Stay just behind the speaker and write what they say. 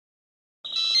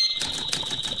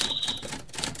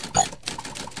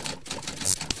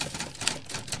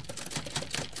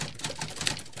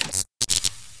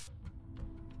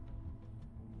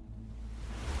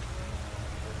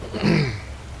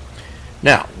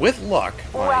Now, with luck,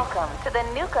 my Welcome to the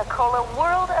Nuka-Cola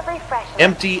World of Refreshment.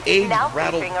 empty, Now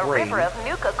AIDS-rattled featuring a brain river of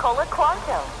Nuka-Cola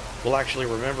Quantum. will actually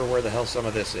remember where the hell some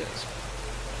of this is.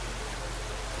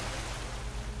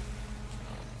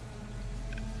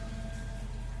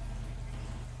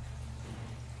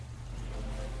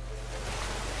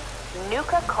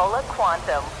 Nuka-Cola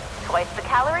Quantum. Twice the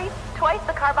calories, twice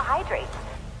the carbohydrates.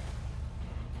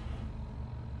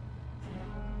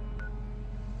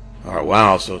 Alright,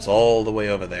 wow, so it's all the way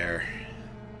over there.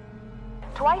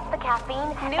 Twice the caffeine,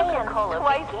 Nuka-Cola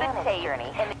twice the taste.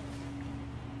 And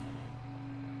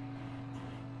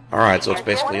Alright, so it's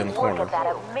basically in the look corner. at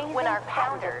that amazing when our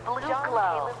founder, Blue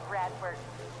Glow.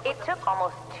 It took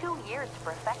almost 2 years to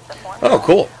perfect the formula. Oh,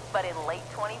 cool. But in late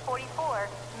 2044,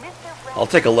 Mr. I'll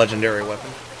take a legendary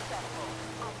weapon.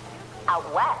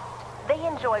 Out west, they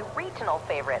enjoy regional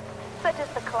favorites, such as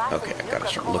the classic Okay, I gotta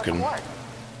start Nuka-Cola looking. Quartz.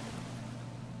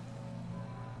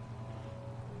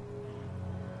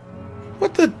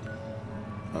 What the...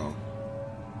 Oh.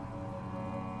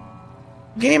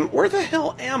 Game, where the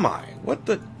hell am I? What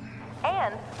the...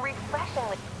 And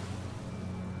refreshingly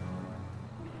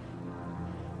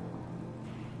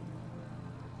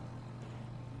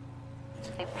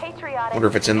patriotic Wonder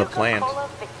if it's in the plant. Nuka-Cola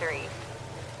victory.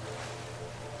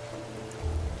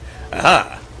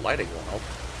 Ah, lighting will help.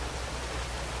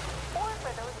 Or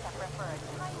for those that prefer a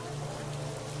timeless.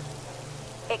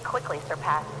 It quickly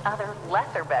surpassed other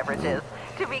lesser beverages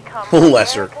to become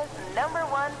Lesser. America's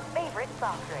 #1 favorite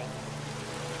soft drink.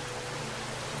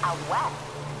 Out west,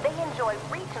 they enjoy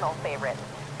regional favorites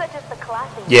such as the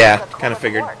classic Yeah, Nuka-Cola kinda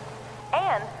figured. Quartz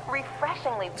and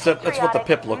refreshingly So that's what the patriotic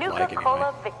pip looked like, Nuka-Cola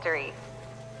anyway. victory.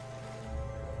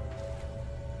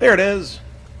 There it is.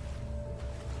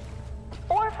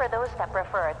 Or for those that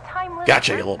prefer a timeless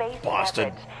Gotcha, you little fruit-based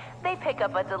bastard. beverage, they pick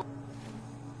up a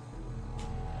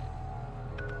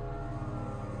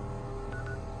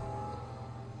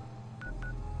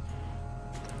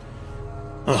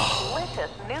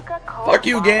delicious Nuka-Cola Fuck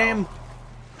you, bottle. game.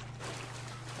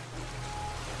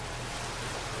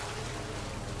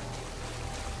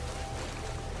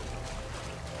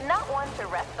 Not one to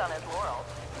rest on his laurels.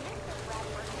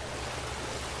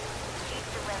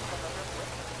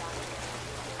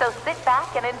 So sit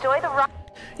back and enjoy the ride.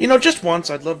 You know, just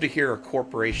once, I'd love to hear a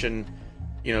corporation,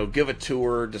 you know, give a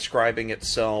tour describing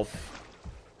itself,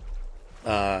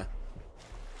 but,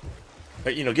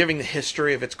 you know, giving the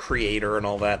history of its creator and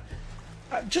all that.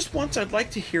 Just once, I'd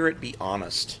like to hear it be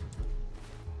honest.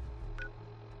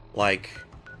 Like,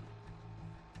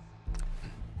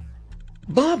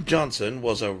 Bob Johnson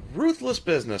was a ruthless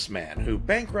businessman who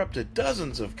bankrupted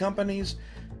dozens of companies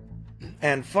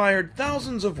and fired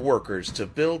thousands of workers to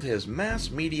build his mass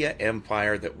media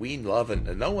empire that we love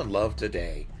and know and love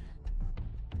today.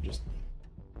 Just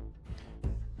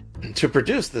to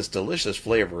produce this delicious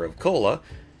flavor of cola,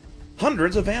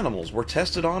 hundreds of animals were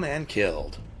tested on and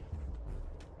killed.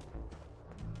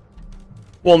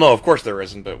 Well, no, of course there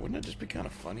isn't, but wouldn't it just be kind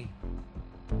of funny?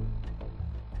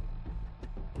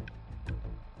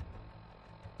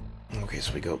 Okay,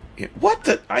 so we go... Yeah, what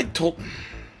the... I told...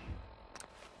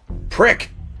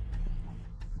 Prick!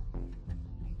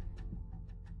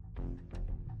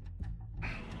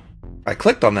 I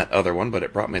clicked on that other one, but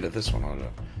it brought me to this one.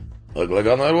 I click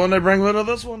on that one, it brings me to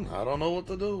this one. I don't know what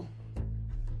to do.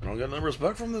 I don't get no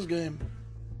respect from this game.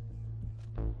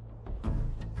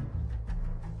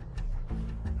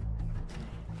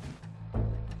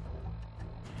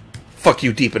 Fuck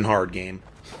you, deep and hard, game.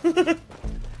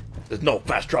 There's no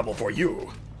fast travel for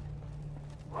you.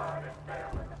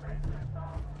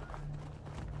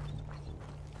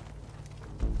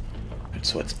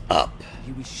 So it's up.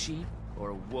 You a sheep or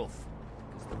a wolf?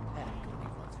 Because the pack only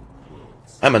runs with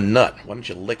wolves. I'm a nut. Why don't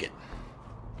you lick it?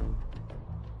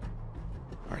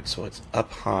 Alright, so it's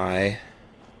up high.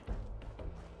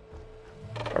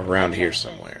 Around here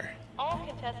somewhere. All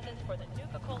contestants for the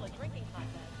Nuka-Cola drinking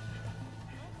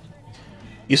contest.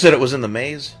 You said it was in the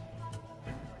maze?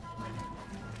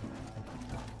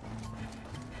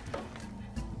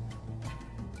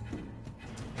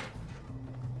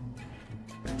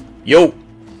 Yo!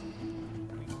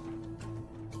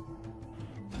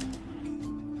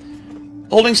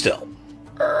 Holding still.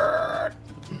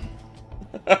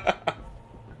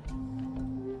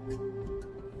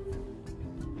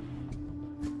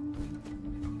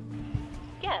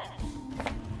 Yes.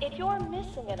 If you're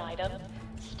missing an item,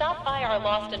 stop by our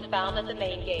Lost and Found at the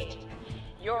main gate.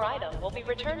 Your item will be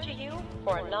returned to you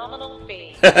for a nominal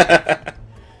fee. A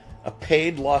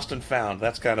paid lost and found.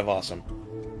 That's kind of awesome.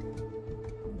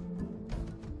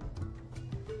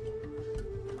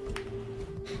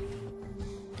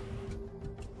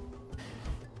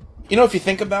 You know, if you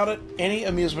think about it, any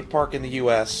amusement park in the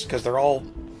U.S., because they're all...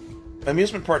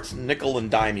 Amusement parks nickel and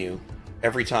dime you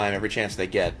every time, every chance they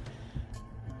get.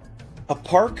 A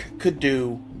park could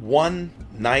do one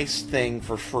nice thing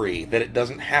for free that it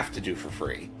doesn't have to do for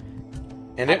free.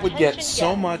 And it would get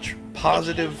so much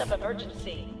positive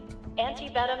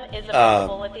anti-venom is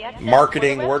available at the exit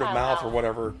marketing, for the word of reptile mouth, house. or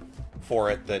whatever for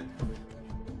it that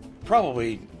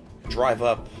probably drive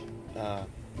up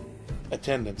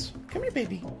attendance. Come here,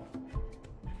 baby.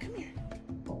 Come here.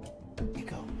 Here you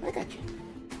go. I got you.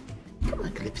 Come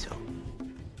on, Calypso.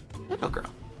 Little girl.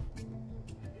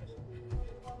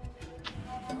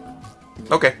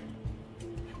 Okay.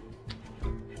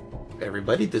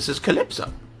 Everybody, this is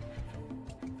Calypso.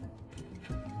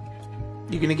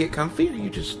 You gonna get comfy, or you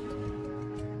just...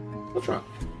 What's wrong?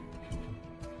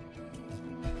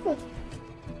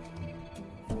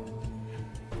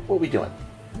 What are we doing?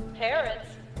 Parents,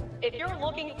 if you're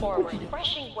looking for a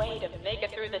refreshing way to make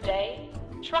it through the day,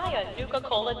 try a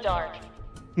Nuka-Cola Dark.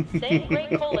 Same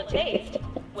great cola taste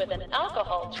with an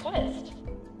alcohol twist.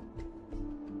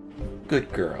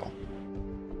 Good girl.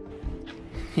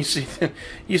 You see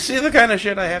the kind of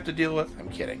shit I have to deal with? I'm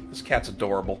kidding. This cat's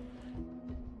adorable.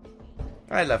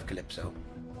 I love Calypso.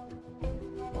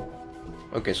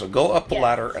 Okay, so go up the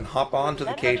ladder and hop onto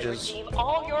the cages. Redeem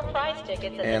all your prize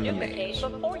tickets at and the the Nuka maze. Cage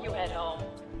before you head home.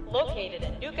 Located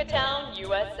in Nuka Town,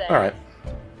 USA. Alright.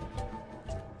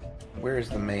 Where is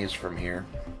the maze from here?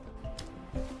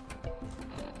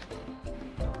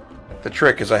 The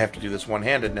trick is I have to do this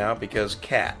one-handed now because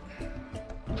cat.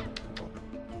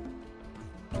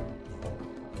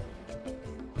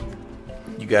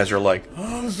 You guys are like,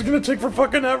 oh, this is gonna take for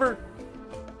fucking ever.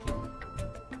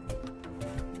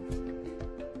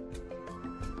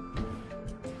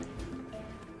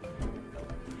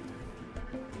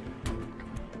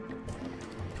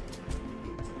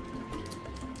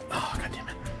 Oh, god damn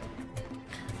it.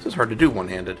 This is hard to do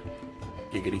one-handed.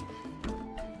 Giggity.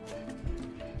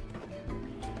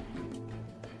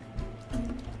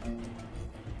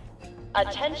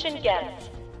 Attention guests.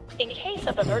 In case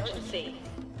of emergency,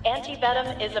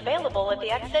 anti-venom is available at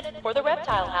the exit for the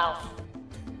reptile house.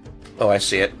 Oh, I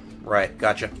see it. Right,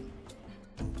 gotcha.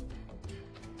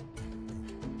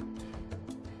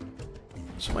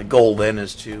 So my goal then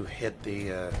is to hit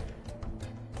the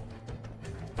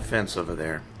fence over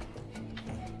there.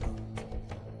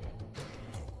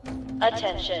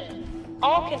 Attention.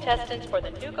 All contestants for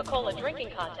the Nuka-Cola drinking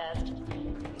contest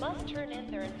must turn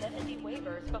in their indemnity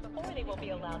waivers before they will be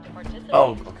allowed to participate.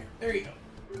 Oh, okay. There you go.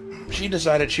 She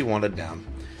decided she wanted down.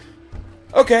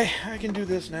 Okay, I can do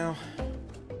this now.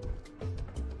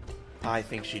 I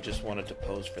think she just wanted to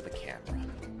pose for the camera.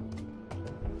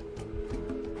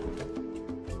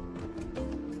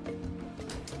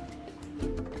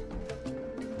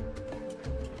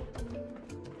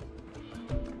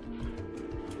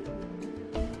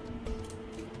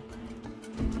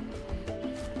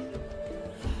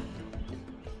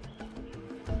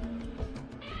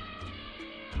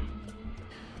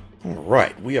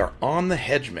 Alright, we are on the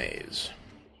hedge maze.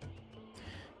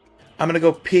 I'm gonna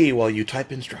go pee while you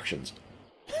type instructions.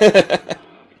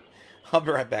 I'll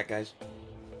be right back, guys.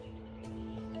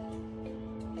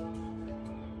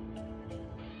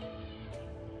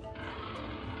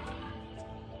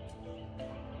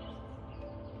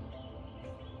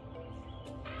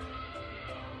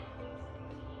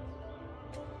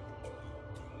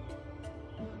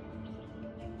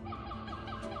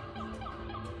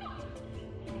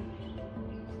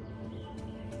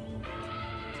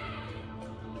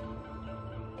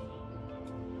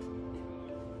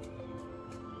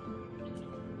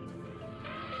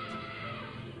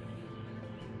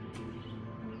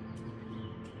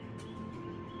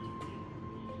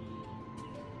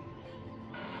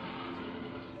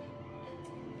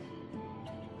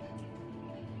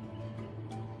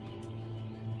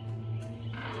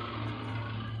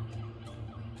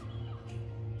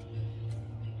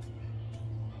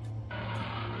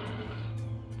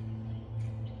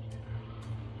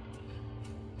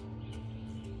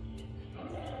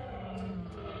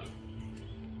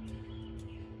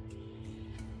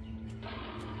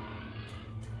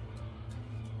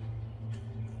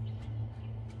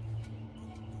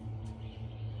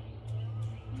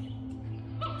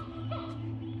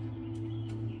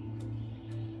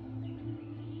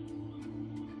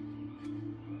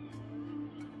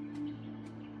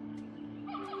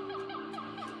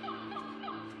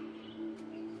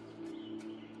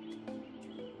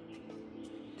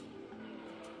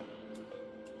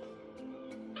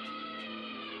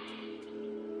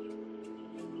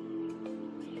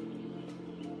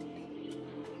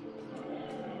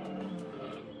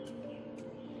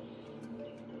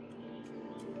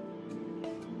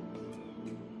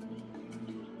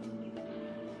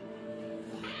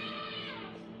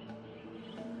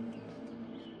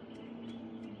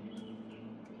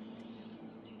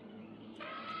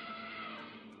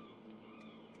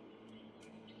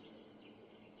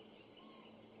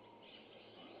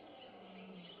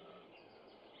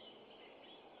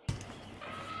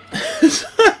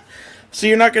 So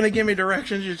you're not going to give me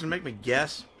directions, you're just going to make me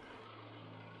guess?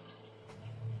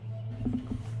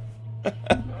 Oh,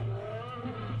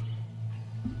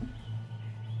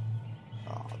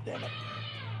 damn it.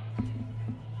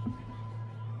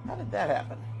 How did that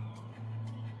happen?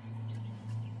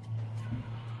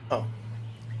 Oh.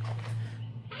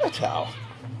 That's how.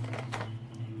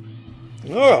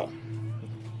 Oh!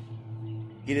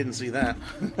 You didn't see that.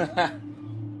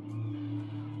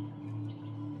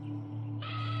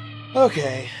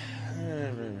 Okay.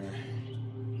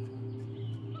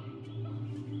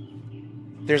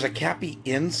 There's a Cappy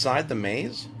inside the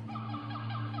maze?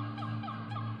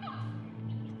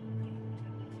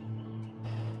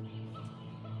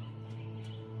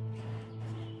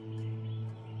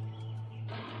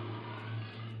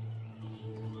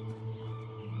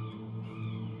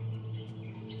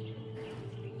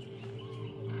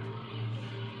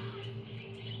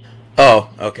 Oh,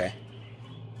 okay.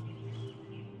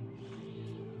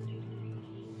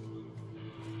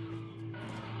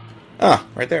 Ah,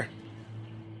 right there.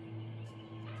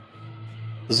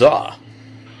 Zaw.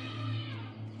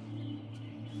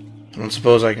 I don't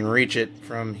suppose I can reach it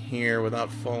from here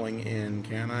without falling in,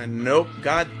 can I? Nope.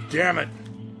 God damn it.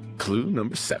 Clue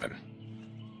number 7.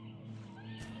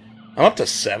 I'm up to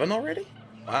 7 already?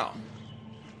 Wow.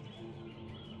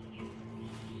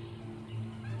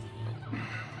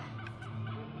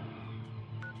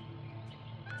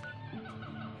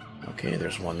 Okay,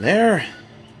 there's one there.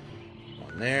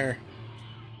 One there.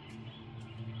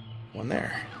 One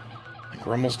there. I think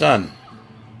we're almost done.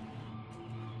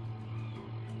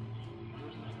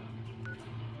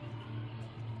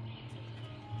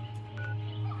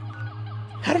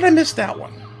 How did I miss that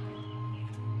one?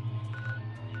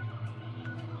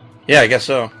 Yeah, I guess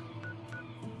so.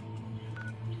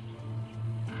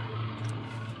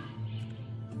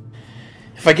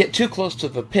 If I get too close to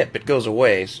the pip, it goes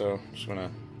away, so I'm just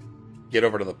gonna get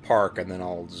over to the park and then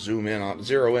I'll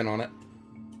zero in on it.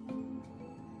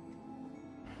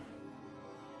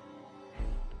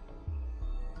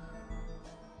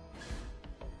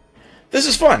 This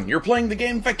is fun. You're playing the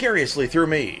game vicariously through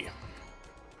me.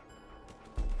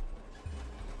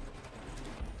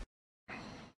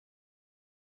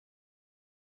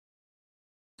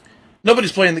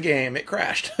 Nobody's playing the game. It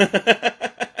crashed.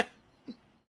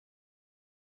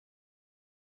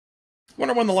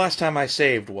 Wonder when the last time I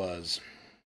saved was.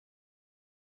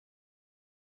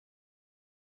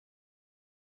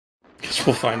 Guess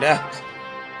we'll find out.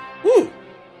 Woo!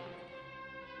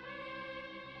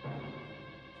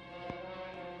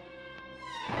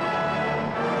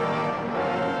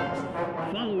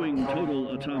 Following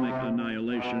total atomic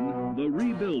annihilation, the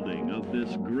rebuilding of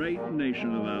this great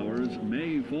nation of ours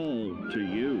may fall to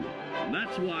you.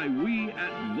 That's why we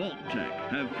at Vault-Tec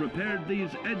have prepared these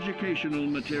educational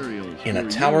materials in a for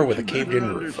tower you with a to caved-in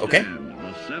better roof, okay? understand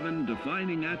the 7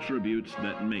 defining attributes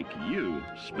that make you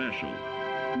special.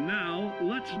 Now,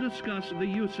 let's discuss the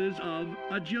uses of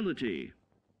agility.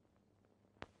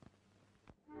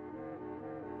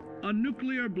 A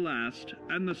nuclear blast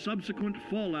and the subsequent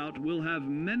fallout will have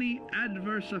many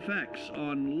adverse effects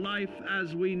on life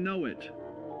as we know it.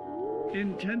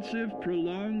 Intensive,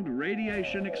 prolonged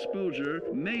radiation exposure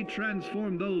may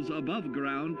transform those above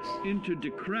ground into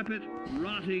decrepit,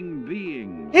 rotting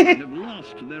beings that have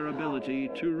lost their ability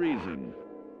to reason.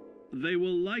 They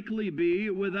will likely be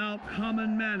without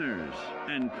common manners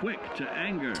and quick to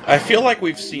anger. I feel like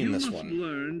we've seen this You must one.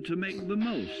 learn to make the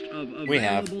most of available... We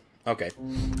have. Okay.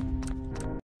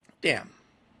 Damn.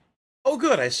 Oh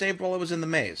good, I saved while I was in the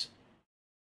maze.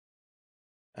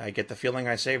 I get the feeling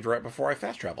I saved right before I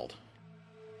fast traveled.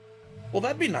 Well,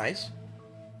 that'd be nice.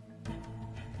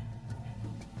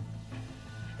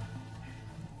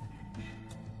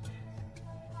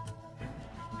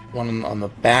 One on the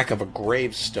back of a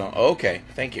gravestone. Okay,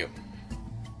 thank you.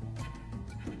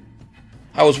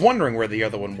 I was wondering where the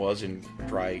other one was in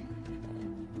Dry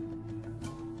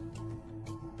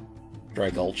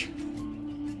Gulch.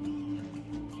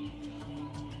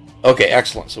 Okay,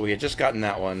 excellent. So we had just gotten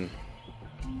that one.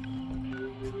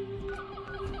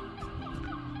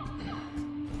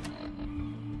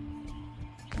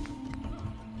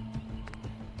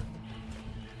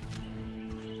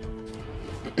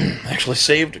 Actually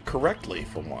saved correctly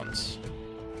for once.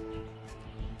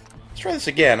 Let's try this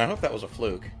again. I hope that was a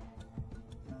fluke.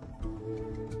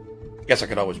 Guess I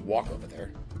could always walk over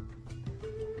there.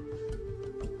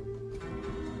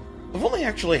 I've only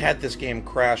actually had this game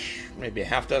crash maybe a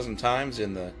half dozen times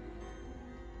in the,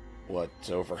 what,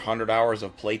 over 100 hours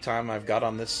of playtime I've got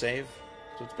on this save.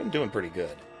 So it's been doing pretty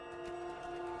good.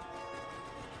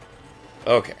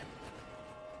 Okay.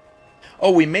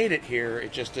 Oh, we made it here.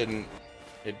 It just didn't...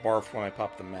 It barfed when I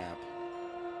popped the map.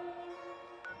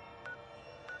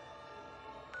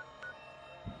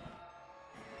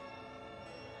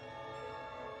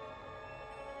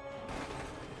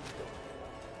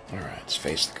 Alright, let's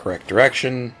face the correct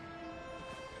direction.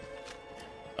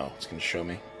 Oh, it's going to show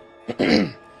me.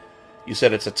 You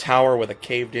said it's a tower with a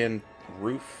caved-in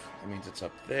roof. That means it's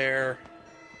up there.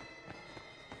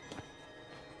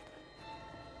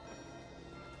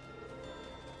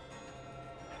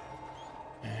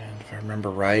 And if I remember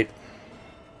right...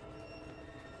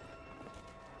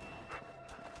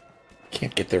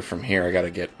 Can't get there from here. I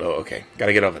gotta get... Oh, okay.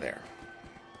 Gotta get over there.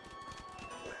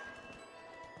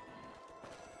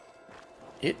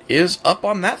 It is up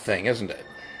on that thing, isn't it?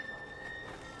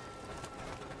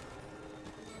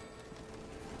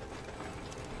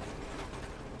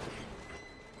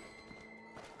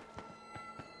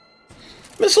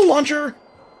 Missile launcher!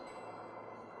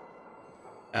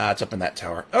 Ah, it's up in that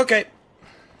tower. Okay.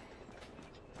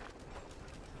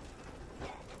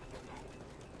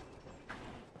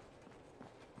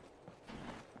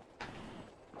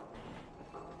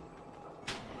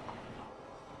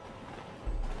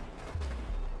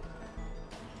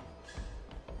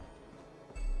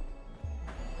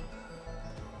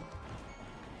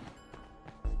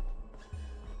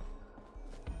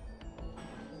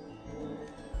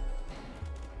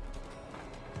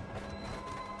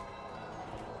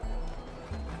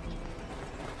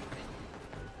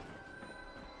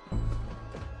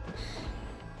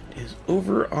 Is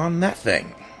over on that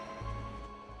thing.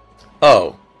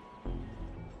 Oh.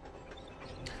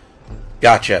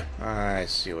 Gotcha. I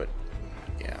see what...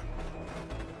 Yeah.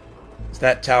 It's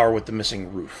that tower with the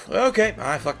missing roof. Okay,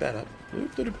 I fucked that up.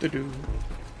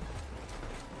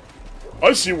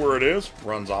 I see where it is.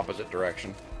 Runs opposite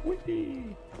direction.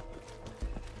 Whee!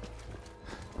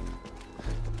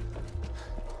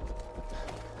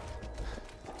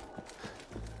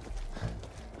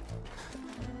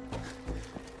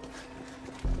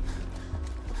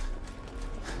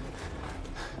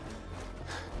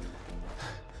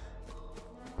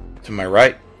 To my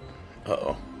right.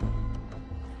 Uh-oh.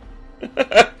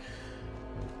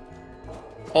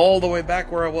 All the way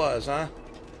back where I was, huh?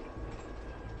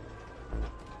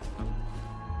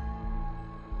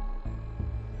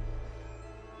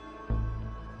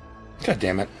 God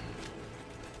damn it.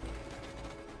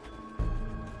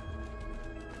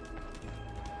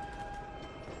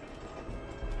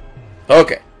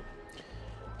 Okay.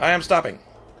 I am stopping.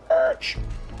 Arch.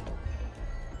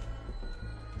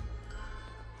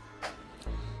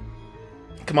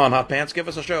 Come on, Hot Pants, give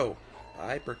us a show.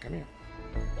 Piper, come here.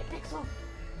 Hey, Pixel.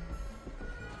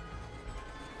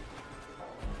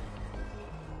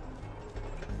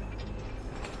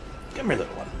 Come here,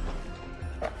 little one.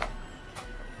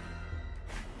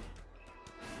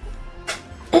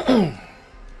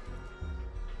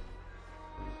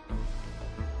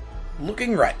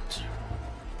 Looking right.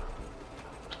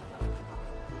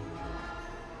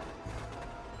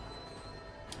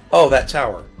 Oh, that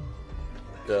tower.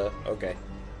 Duh, okay.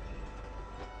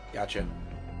 Gotcha.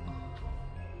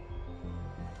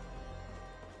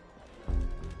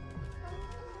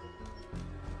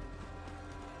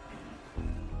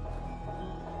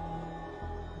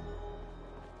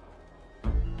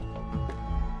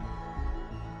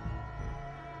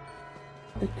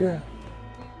 Good girl.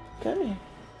 Come here.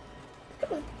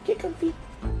 Come on, get comfy.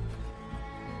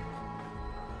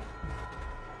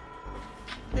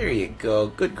 There you go.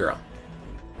 Good girl.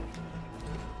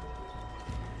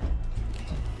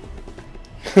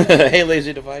 Hey,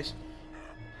 lazy device.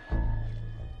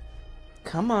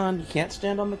 Come on, you can't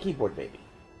stand on the keyboard, baby.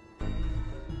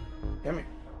 Come here.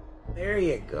 There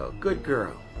you go. Good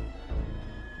girl.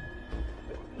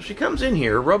 She comes in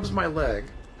here, rubs my leg.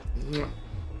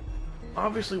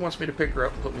 Obviously wants me to pick her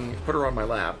up and put her on my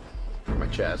lap, or my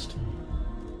chest.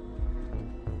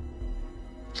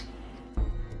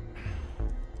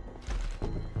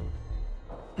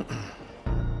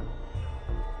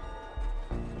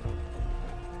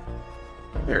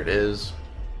 There it is.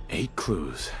 8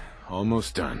 clues.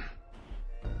 Almost done.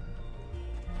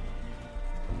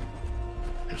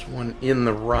 There's one in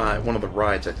the ride, one of the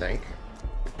rides, I think.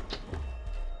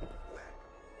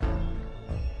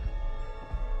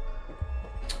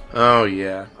 Oh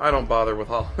yeah, I don't bother with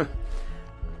all.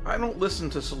 I don't listen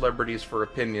to celebrities for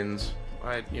opinions.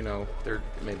 They're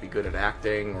maybe good at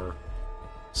acting or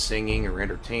singing or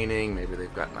entertaining. Maybe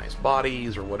they've got nice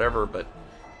bodies or whatever, but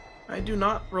I do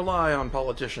not rely on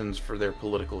politicians for their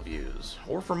political views,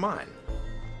 or for mine.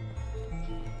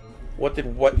 What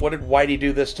did Whitey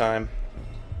do this time?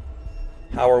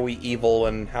 How are we evil,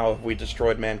 and how have we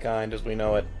destroyed mankind as we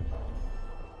know it?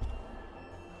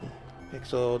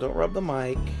 Pixel, don't rub the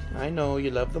mic. I know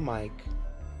you love the mic.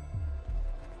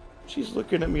 She's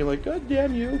looking at me like, God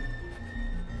damn you.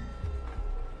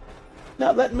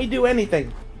 Not letting me do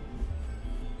anything.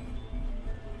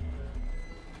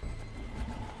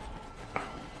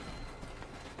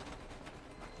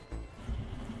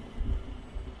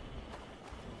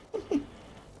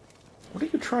 What are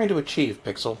you trying to achieve,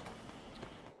 Pixel?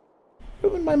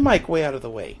 Moving my mic way out of the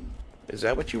way. Is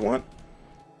that what you want?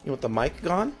 You want the mic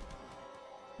gone?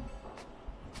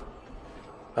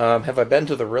 Have I been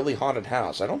to the really haunted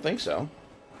house? I don't think so.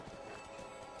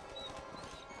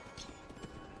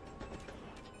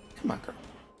 Come on, girl.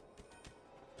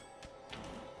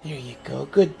 There you go.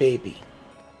 Good baby.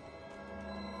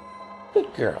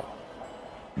 Good girl.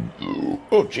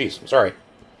 Oh, jeez. I'm sorry.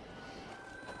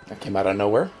 That came out of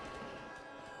nowhere.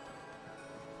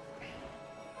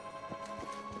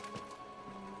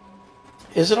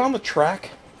 Is it on the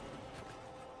track?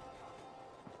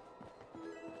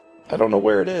 I don't know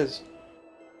where it is.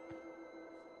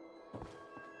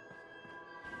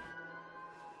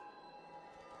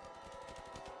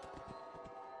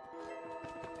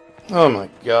 Oh my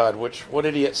god, what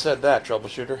idiot said that,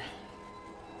 troubleshooter?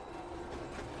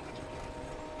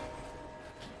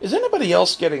 Is anybody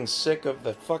else getting sick of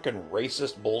the fucking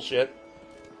racist bullshit?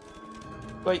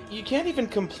 Like, you can't even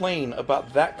complain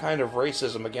about that kind of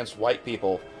racism against white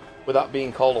people without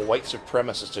being called a white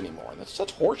supremacist anymore. That's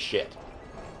such horseshit.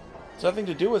 It's nothing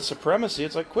to do with supremacy.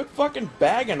 It's like, quit fucking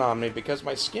bagging on me because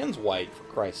my skin's white, for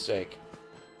Christ's sake.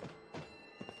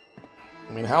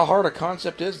 I mean, how hard a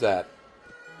concept is that?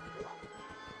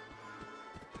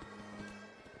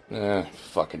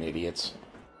 Fucking idiots.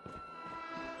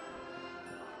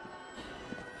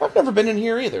 I've never been in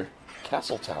here either.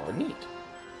 Castle Tower, neat.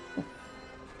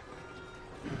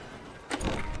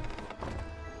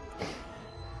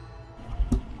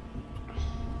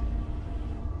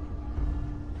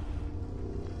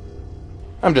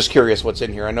 I'm just curious what's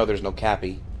in here. I know there's no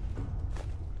Cappy.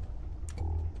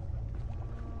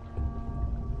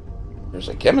 There's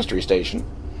a chemistry station.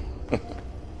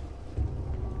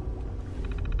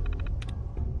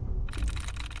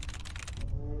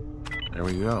 There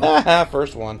we go. Haha,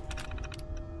 first one.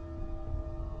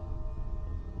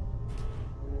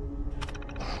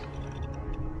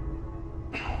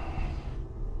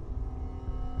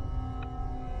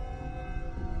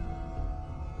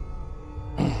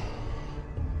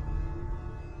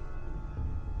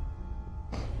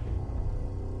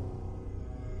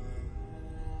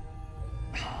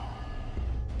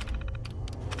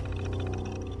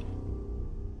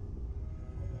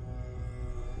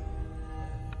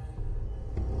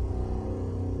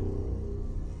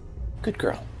 Good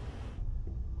girl.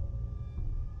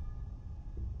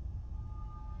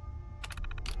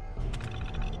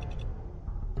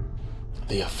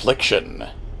 The Affliction.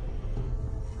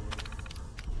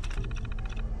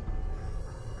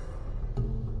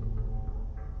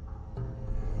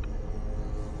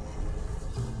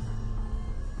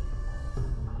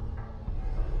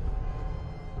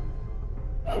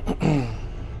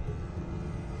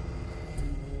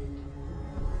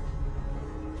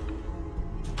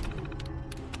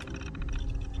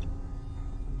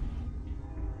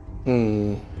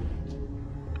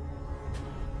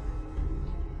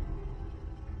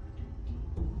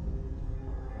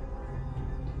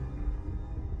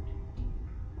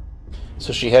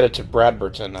 So she headed to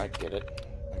Bradberton. I get it.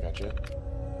 I got you.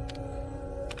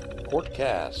 Port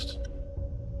cast.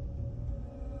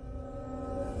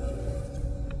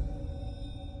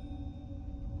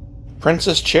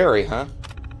 Princess Cherry, huh?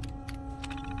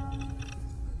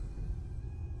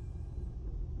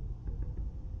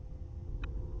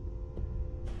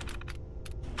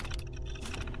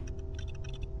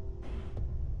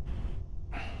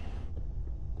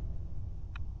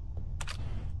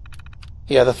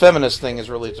 Yeah, the feminist thing is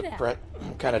really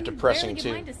kind of depressing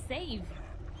too.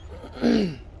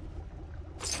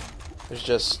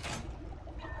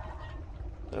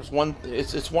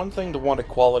 It's one thing to want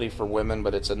equality for women,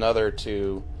 but it's another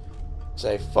to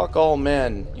say, fuck all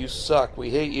men, you suck, we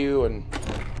hate you, and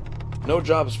no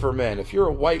jobs for men. If you're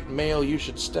a white male, you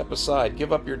should step aside,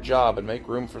 give up your job, and make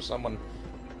room for someone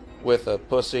with a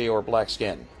pussy or black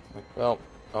skin. Like, well,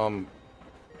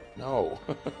 no.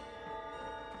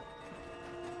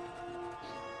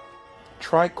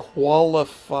 Try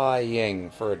qualifying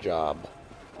for a job.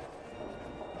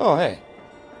 Oh, hey.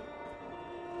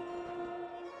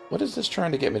 What is this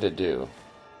trying to get me to do?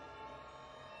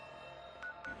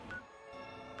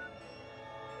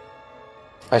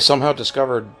 I somehow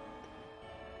discovered...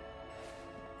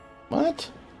 What?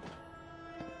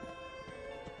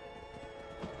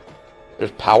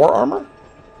 There's power armor?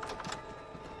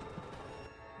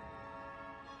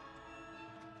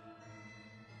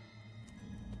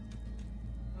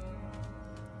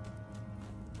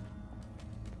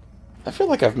 I feel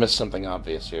like I've missed something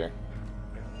obvious here.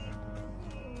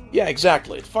 Yeah,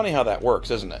 exactly. It's funny how that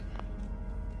works, isn't it?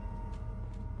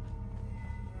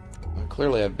 Well,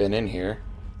 clearly I've been in here.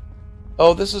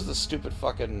 Oh, this is the stupid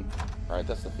fucking... Alright,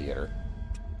 that's the theater.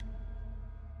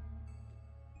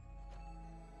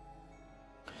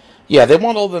 Yeah, they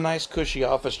want all the nice, cushy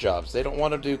office jobs. They don't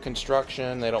want to do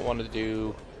construction. They don't want to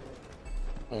do,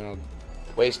 you know,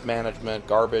 waste management,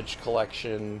 garbage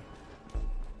collection,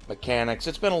 mechanics.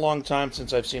 It's been a long time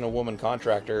since I've seen a woman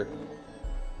contractor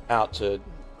out to...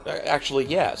 Actually,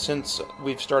 yeah, since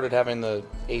we've started having the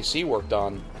AC worked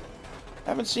on, I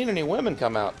haven't seen any women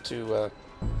come out to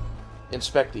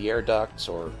inspect the air ducts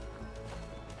or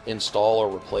install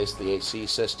or replace the AC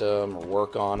system or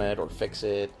work on it or fix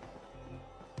it.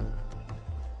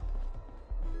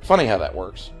 Funny how that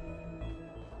works.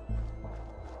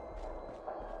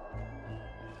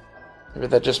 Maybe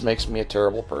that just makes me a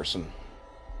terrible person.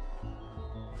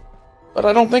 But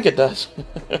I don't think it does.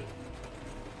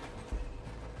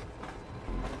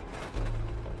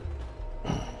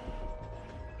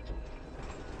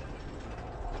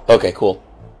 Okay, cool.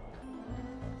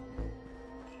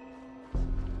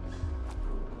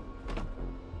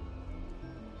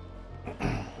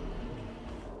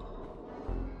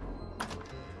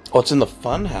 Oh, it's in the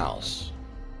fun house.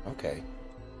 Okay.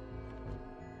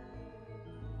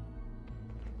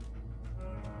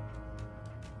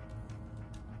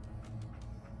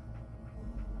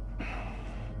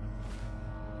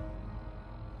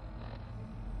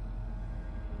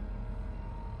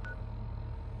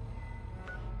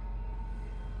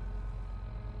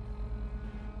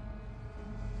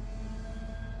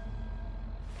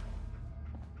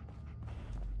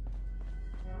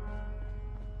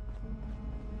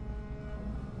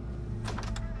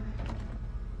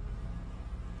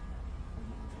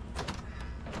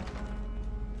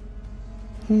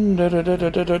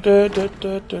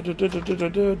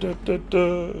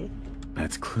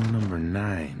 That's clue number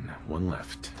 9. One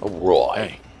left. Oh, Roy.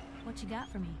 Hey. What you got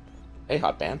for me? Hey,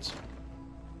 hot pants.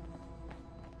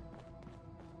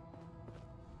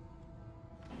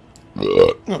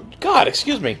 Oh, God,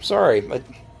 excuse me. Sorry. I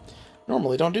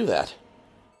normally don't do that.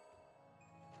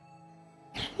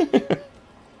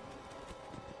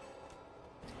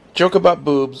 Joke about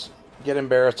boobs. Get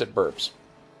embarrassed at burps.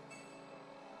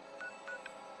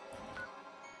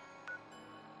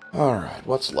 Alright,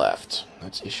 what's left?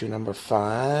 That's issue number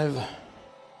 5.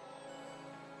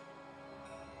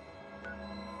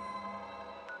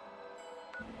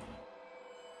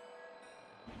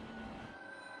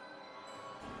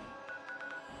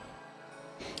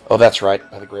 Oh, that's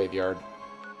right, by the graveyard.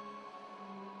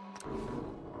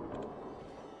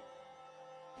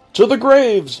 To the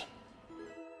graves!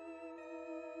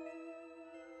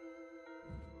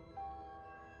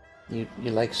 You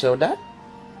like soda?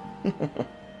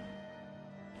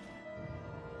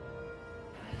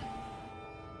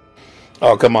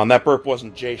 Oh, come on, that burp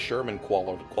wasn't Jay Sherman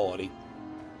quality.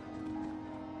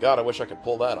 God, I wish I could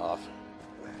pull that off.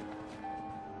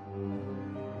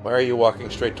 Why are you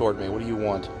walking straight toward me? What do you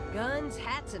want? Guns,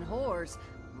 hats, and whores.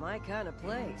 My kind of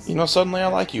place. You know, suddenly I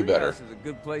like you better. This is a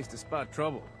good place to spot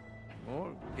trouble.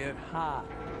 Or get high.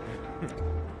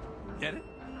 Get it?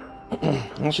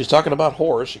 Well, she's talking about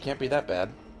whores. She can't be that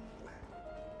bad.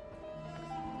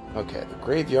 Okay, the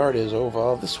graveyard is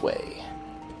over this way.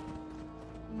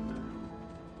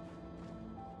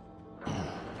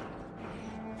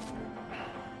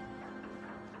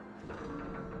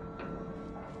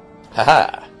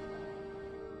 Haha!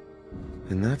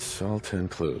 And that's all 10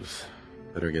 clues.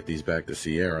 Better get these back to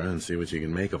Sierra and see what you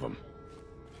can make of them.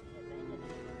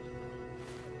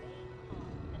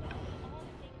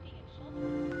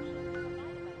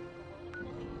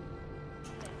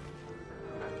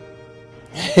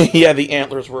 Yeah, the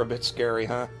antlers were a bit scary,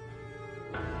 huh?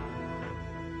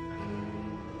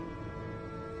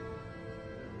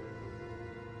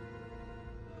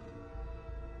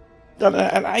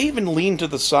 And I even leaned to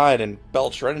the side and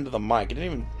belched right into the mic. I didn't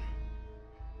even...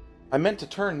 I meant to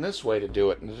turn this way to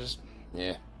do it, and it just...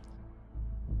 yeah.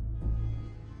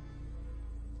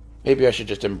 Maybe I should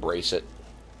just embrace it.